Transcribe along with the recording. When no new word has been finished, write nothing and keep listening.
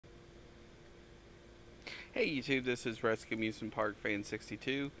Hey YouTube, this is Rescue Amusement Park Fan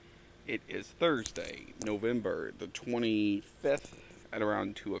 62. It is Thursday, November the 25th at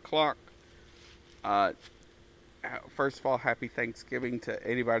around 2 o'clock. Uh, First of all, happy Thanksgiving to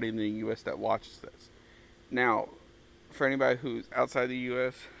anybody in the U.S. that watches this. Now, for anybody who's outside the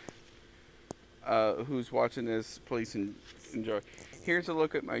U.S., who's watching this, please enjoy. Here's a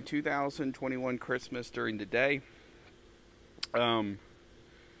look at my 2021 Christmas during the day.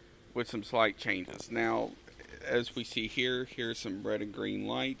 With some slight changes. Now, as we see here, here's some red and green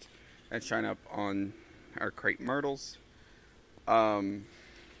lights that shine up on our crepe myrtles. There's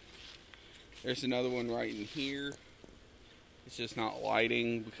another one right in here. It's just not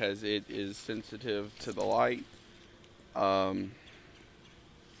lighting because it is sensitive to the light.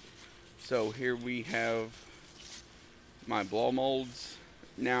 So here we have my blow molds.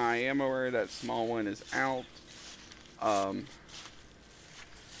 Now I am aware that small one is out.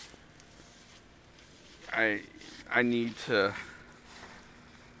 I need to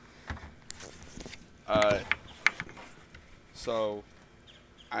so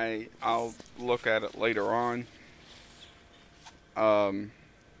I'll look at it later on. Of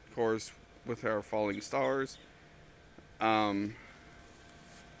course, with our falling stars,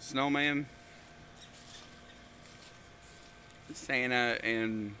 snowman, Santa,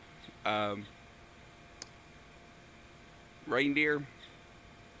 and reindeer.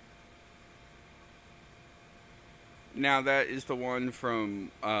 Now that is the one from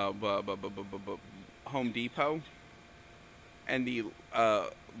Home Depot, and the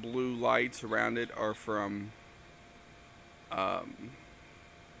blue lights around it are from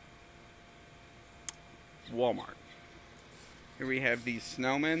Walmart. Here we have these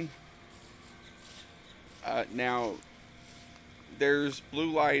snowmen. Now there's blue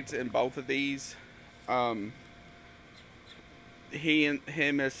lights in both of these.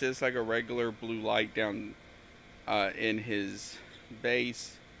 Him is just like a regular blue light down in his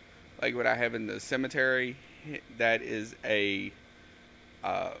base, like what I have in the cemetery. That is a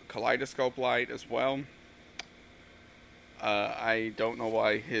kaleidoscope light as well. I don't know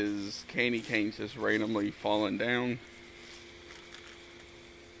why his candy cane's just randomly falling down.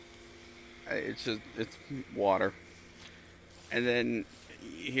 It's water. And then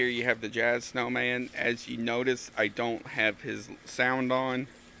here you have the jazz snowman. As you notice, I don't have his sound on.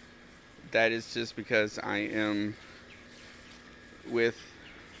 That is just because I am with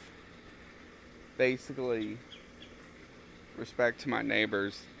basically respect to my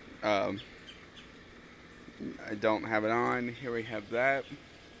neighbors. I don't have it on. Here we have that.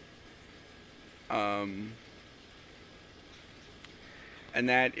 And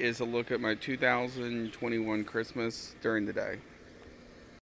that is a look at my 2021 Christmas during the day.